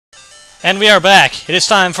And we are back. It is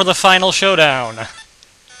time for the final showdown.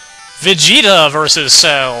 Vegeta versus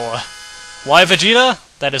Cell. Why Vegeta?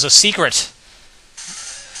 That is a secret.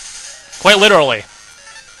 Quite literally.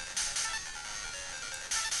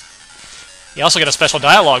 You also get a special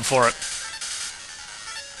dialogue for it.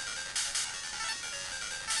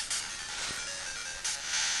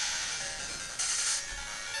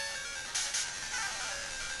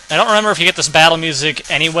 I don't remember if you get this battle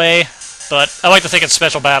music anyway, but I like to think it's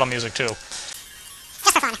special battle music too.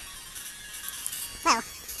 Just for fun. Whoa.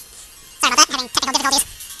 Sorry about that, having technical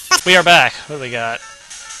difficulties. But We are back. What do we got?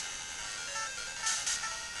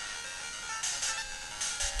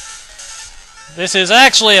 This is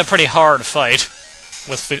actually a pretty hard fight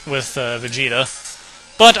with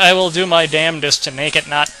Vegeta, but I will do my damnedest to make it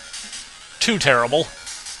not too terrible,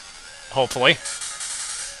 hopefully.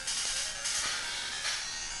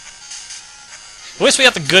 I wish we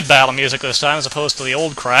got the good battle music this time as opposed to the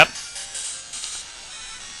old crap.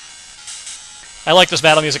 I like this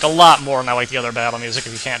battle music a lot more than I like the other battle music,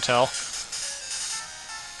 if you can't tell.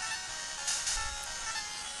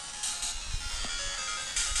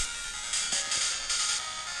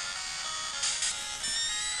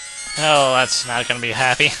 Oh, that's not going to be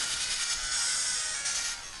happy.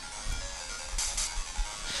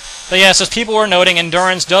 But yes, as people were noting,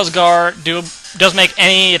 Endurance does make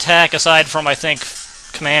any attack aside from, I think,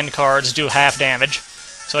 command cards do half damage.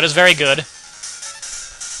 So it is very good.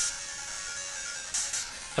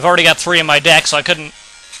 I've already got 3 in my deck, so I couldn't...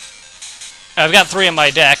 I've got 3 in my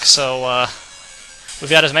deck, so we've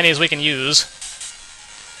got as many as we can use.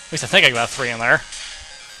 At least I think I got 3 in there.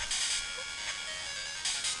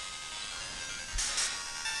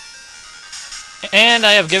 And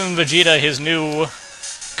I have given Vegeta his new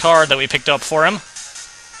card that we picked up for him.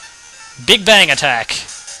 Big Bang Attack.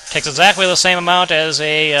 Takes exactly the same amount as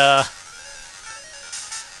a,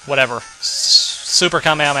 whatever, Super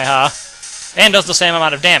Kamehameha, and does the same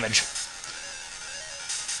amount of damage.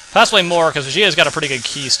 Possibly more, because Vegeta's got a pretty good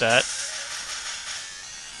key stat.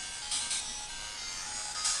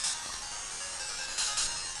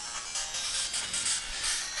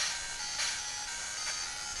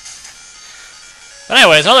 But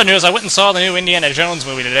anyways, in other news, I went and saw the new Indiana Jones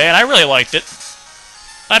movie today, and I really liked it.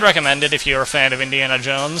 I'd recommend it if you're a fan of Indiana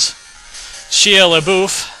Jones. Shia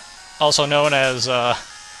LaBeouf, also known as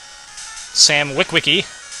Sam Witwicky,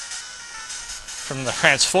 from the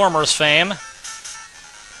Transformers fame,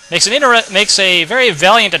 makes a very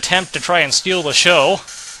valiant attempt to try and steal the show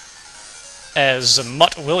as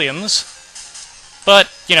Mutt Williams. But,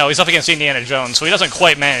 you know, he's up against Indiana Jones, so he doesn't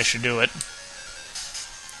quite manage to do it.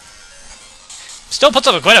 Still puts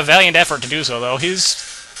up quite a valiant effort to do so, though.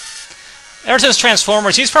 Ever since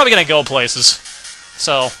Transformers, he's probably going to go places.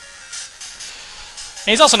 So, and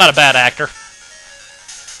he's also not a bad actor.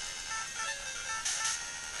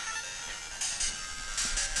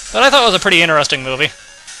 But I thought it was a pretty interesting movie.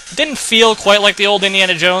 It didn't feel quite like the old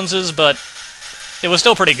Indiana Joneses, but it was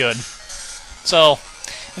still pretty good. So,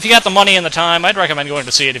 if you got the money and the time, I'd recommend going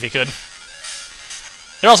to see it if you could.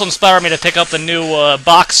 It also inspired me to pick up the new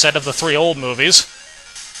box set of the 3 old movies,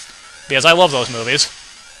 because I love those movies.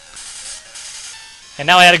 And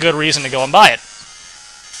now I had a good reason to go and buy it.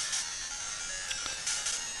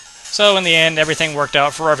 So in the end, everything worked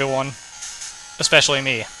out for everyone, especially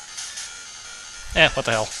me. What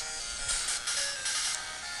the hell.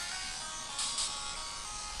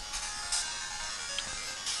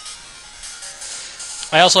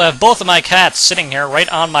 I also have both of my cats sitting here right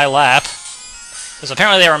on my lap, because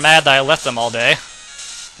apparently they were mad that I left them all day.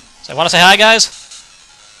 So, want to say hi, guys?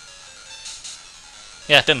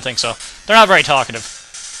 Yeah, didn't think so. They're not very talkative.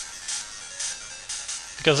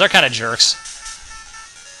 Because they're kind of jerks.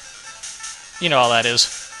 You know how that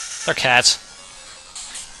is. They're cats.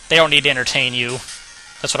 They don't need to entertain you.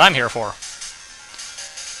 That's what I'm here for.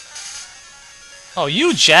 Oh,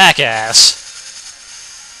 you jackass!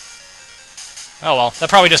 Oh well, that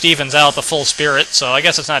probably just evens out the full spirit, so I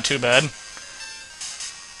guess it's not too bad.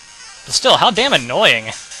 But still, how damn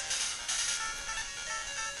annoying.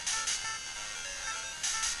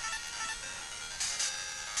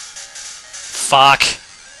 Fuck.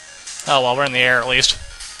 Oh well, we're in the air at least.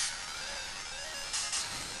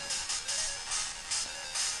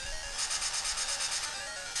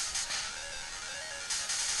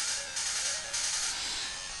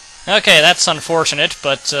 Okay, that's unfortunate,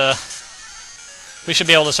 but we should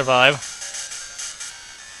be able to survive.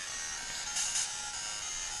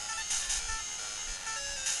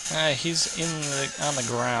 He's on the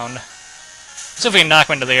ground. Let's see if we can knock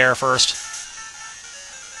him into the air first.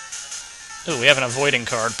 Ooh, we have an avoiding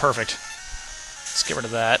card. Perfect. Let's get rid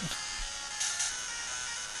of that.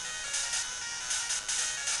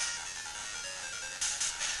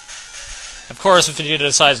 Of course, if Vegeta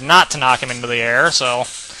decides not to knock him into the air, so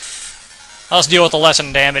I'll just deal with the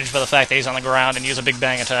lessened damage by the fact that he's on the ground and use a Big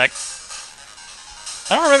Bang attack.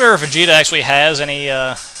 I don't remember if Vegeta actually has any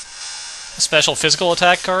special physical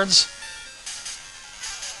attack cards.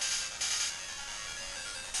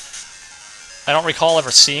 I don't recall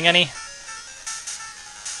ever seeing any.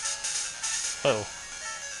 Oh.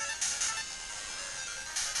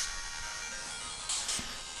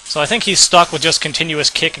 So I think he's stuck with just continuous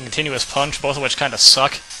kick and continuous punch, both of which kind of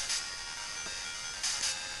suck.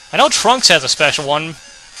 I know Trunks has a special one,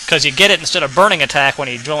 because you get it instead of burning attack when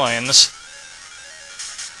he joins.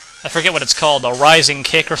 I forget what it's called, a rising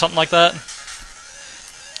kick or something like that.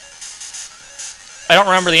 I don't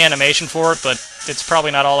remember the animation for it, but it's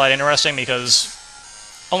probably not all that interesting because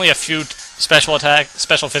only a few special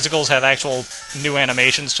physicals have actual new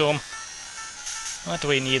animations to them. What do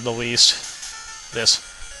we need the least? This.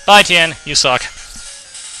 Bye, Tien. You suck.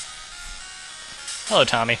 Hello,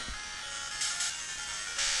 Tommy.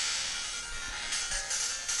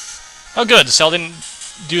 Oh, good. Cell didn't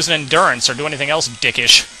use an endurance or do anything else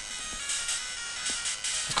dickish.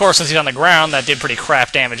 Of course, since he's on the ground, that did pretty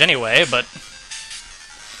crap damage anyway, but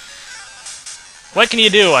what can you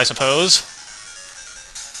do, I suppose?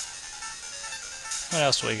 What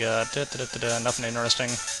else do we got? Nothing interesting.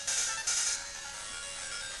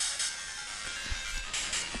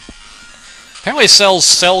 Apparently Cell's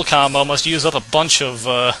Cell combo must use up a bunch of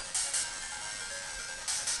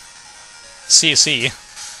CC.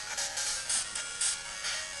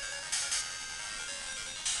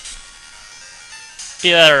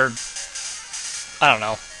 Yeah, or I don't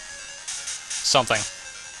know. Something.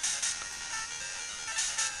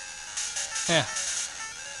 Yeah.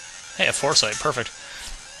 Hey, a foresight. Perfect.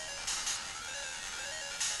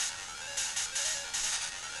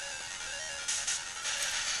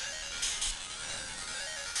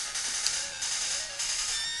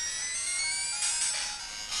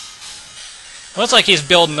 Looks like he's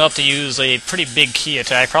building up to use a pretty big key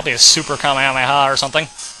attack, probably a Super Kamehameha or something.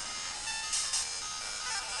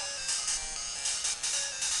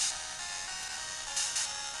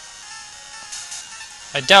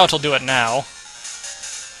 I doubt he'll do it now.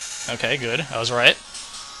 Okay, good. I was right.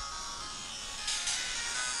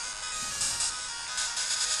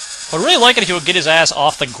 I would really like it if he would get his ass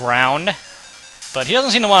off the ground, but he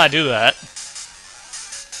doesn't seem to want to do that.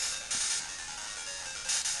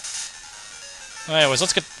 Anyways,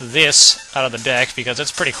 let's get this out of the deck, because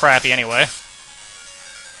it's pretty crappy anyway.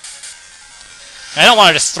 I don't want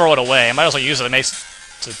to just throw it away. I might as well use it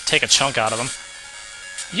to take a chunk out of him.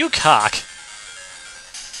 You cock.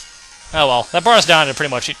 Oh well, that brought us down to pretty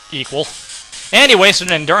much equal. And he wasted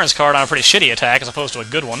an endurance card on a pretty shitty attack as opposed to a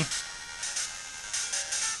good one.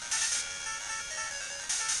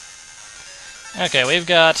 Okay, we've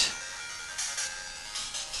got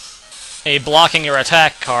a blocking your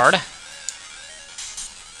attack card.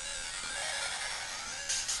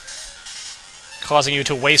 Causing you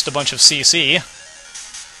to waste a bunch of CC.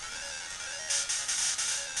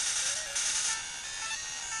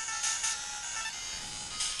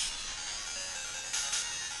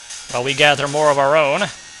 While we gather more of our own.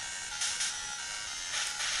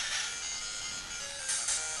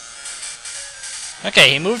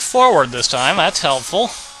 Okay, he moved forward this time. That's helpful.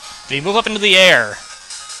 Did he move up into the air?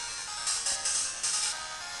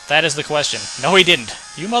 That is the question. No, he didn't.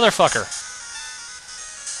 You motherfucker.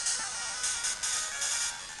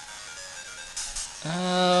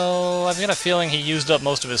 Oh, I've got a feeling he used up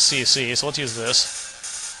most of his CC, so let's use this.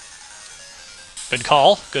 Good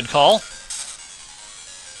call. Good call.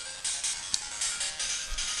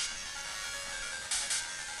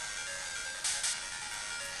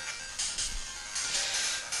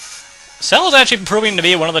 Cell is actually proving to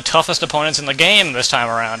be one of the toughest opponents in the game this time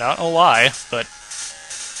around. I don't know why, but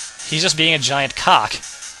he's just being a giant cock.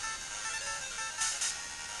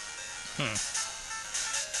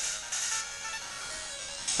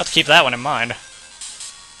 Let's keep that one in mind.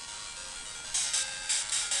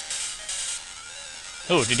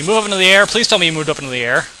 Ooh, did you move up into the air? Please tell me you moved up into the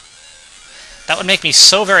air. That would make me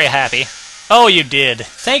so very happy. Oh, you did.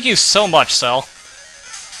 Thank you so much, Cell.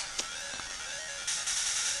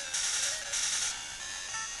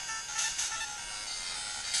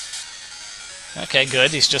 Okay,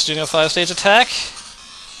 good. He's just doing a 5-stage attack.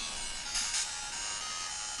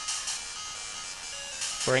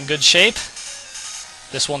 We're in good shape.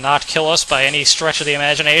 This will not kill us by any stretch of the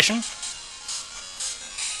imagination.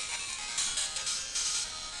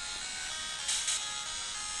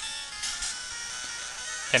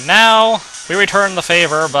 And now, we return the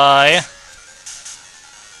favor by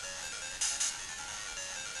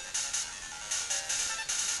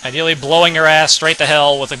Ideally blowing your ass straight to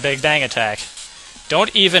hell with a big bang attack.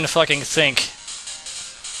 Don't even fucking think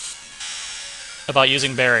about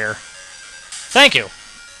using barrier. Thank you.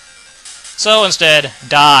 So instead,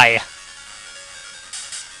 die.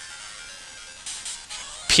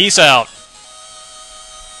 Peace out.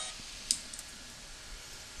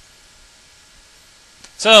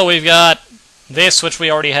 So we've got this, which we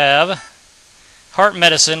already have. Heart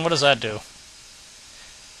medicine, what does that do?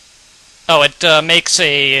 Oh, it makes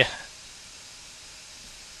a...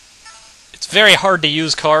 It's very hard to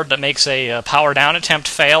use card that makes a power down attempt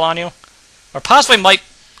fail on you. Or possibly might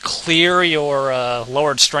clear your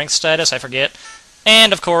lowered strength status, I forget.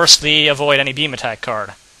 And, of course, the avoid any beam attack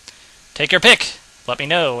card. Take your pick. Let me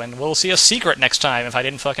know, and we'll see a secret next time if I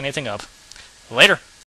didn't fuck anything up. Later.